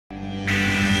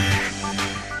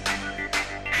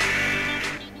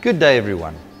Good day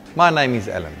everyone, my name is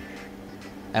Alan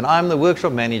and I'm the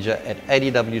workshop manager at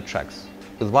ADW Trucks,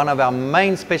 with one of our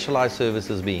main specialized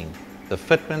services being the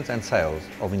fitment and sales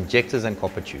of injectors and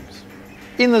copper tubes.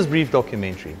 In this brief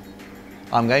documentary,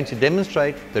 I'm going to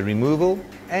demonstrate the removal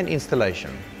and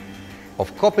installation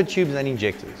of copper tubes and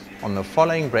injectors on the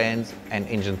following brands and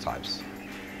engine types.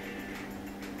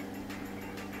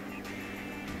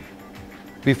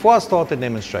 Before I start the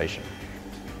demonstration,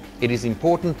 it is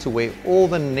important to wear all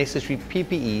the necessary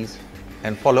PPEs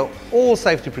and follow all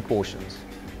safety precautions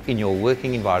in your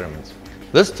working environment.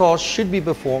 This task should be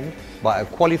performed by a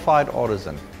qualified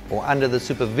artisan or under the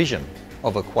supervision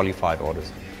of a qualified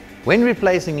artisan. When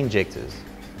replacing injectors,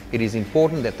 it is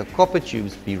important that the copper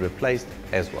tubes be replaced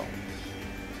as well.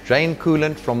 Drain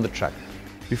coolant from the truck.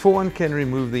 Before one can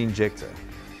remove the injector,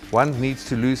 one needs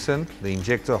to loosen the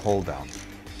injector hold down.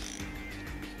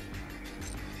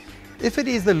 If it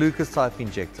is the Lucas type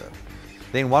injector,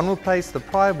 then one will place the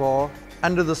pry bar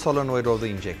under the solenoid of the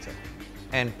injector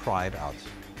and pry it out.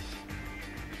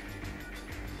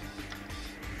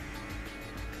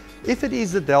 If it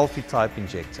is the Delphi type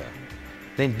injector,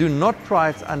 then do not pry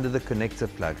it under the connector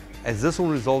plug, as this will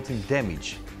result in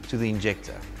damage to the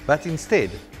injector, but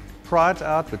instead pry it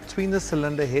out between the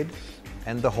cylinder head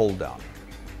and the hold down.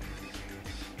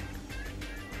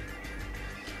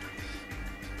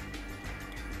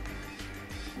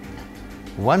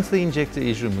 Once the injector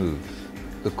is removed,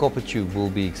 the copper tube will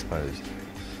be exposed.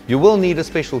 You will need a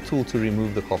special tool to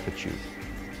remove the copper tube,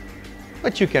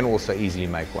 but you can also easily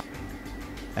make one.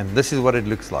 And this is what it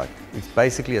looks like. It's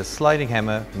basically a sliding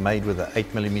hammer made with an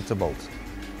 8mm bolt.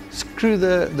 Screw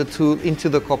the tool into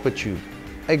the copper tube,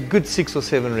 a good 6 or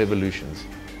 7 revolutions,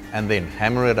 and then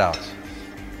hammer it out.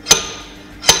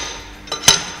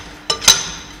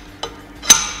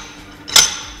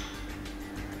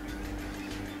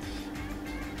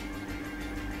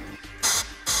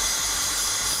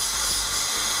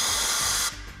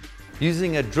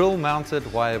 Using a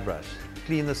drill-mounted wire brush,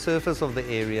 clean the surface of the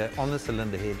area on the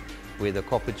cylinder head where the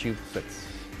copper tube fits.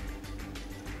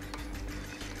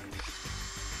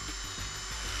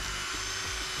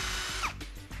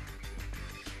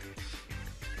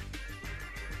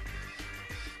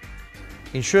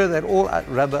 Ensure that all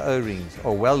rubber O-rings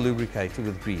are well lubricated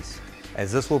with grease,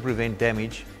 as this will prevent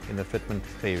damage in the fitment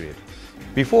period.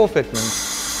 Before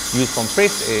fitment, use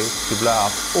compressed air to blow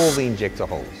out all the injector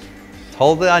holes.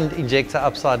 Hold the injector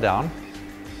upside down,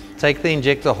 take the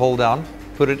injector hole down,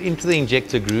 put it into the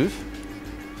injector groove,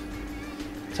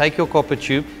 take your copper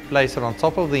tube, place it on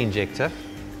top of the injector,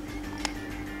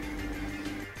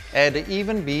 add an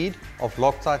even bead of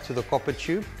Loctite to the copper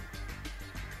tube,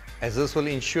 as this will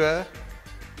ensure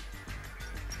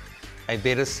a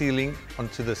better sealing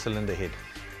onto the cylinder head.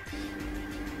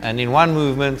 And in one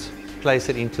movement, place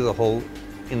it into the hole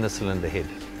in the cylinder head.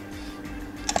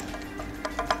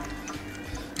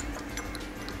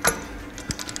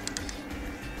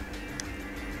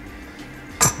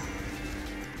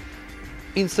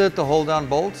 Insert the hold down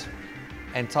bolt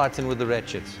and tighten with the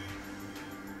ratchet.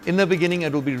 In the beginning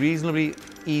it will be reasonably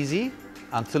easy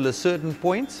until a certain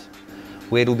point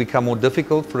where it will become more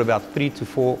difficult for about 3 to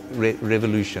 4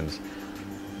 revolutions.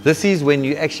 This is when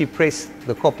you actually press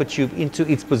the copper tube into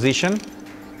its position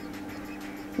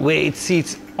where it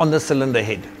sits on the cylinder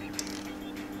head.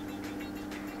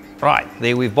 Right,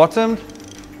 there we've bottomed,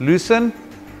 loosen.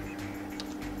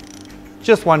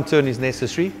 Just one turn is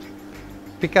necessary.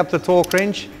 Pick up the torque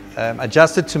wrench,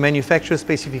 adjust it to manufacturer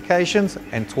specifications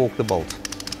and torque the bolt.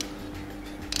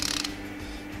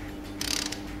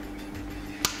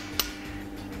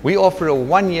 We offer a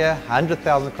 1-year,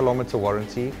 100,000 kilometer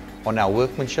warranty on our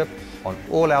workmanship on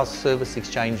all our service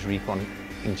exchange recon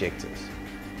injectors,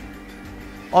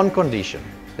 on condition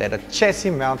that a chassis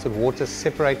mounted water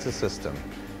separator system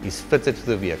is fitted to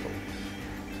the vehicle,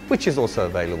 which is also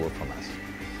available from us.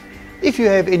 If you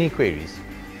have any queries,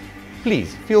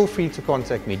 please feel free to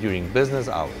contact me during business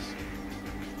hours.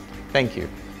 Thank you.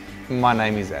 My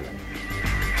name is Alan.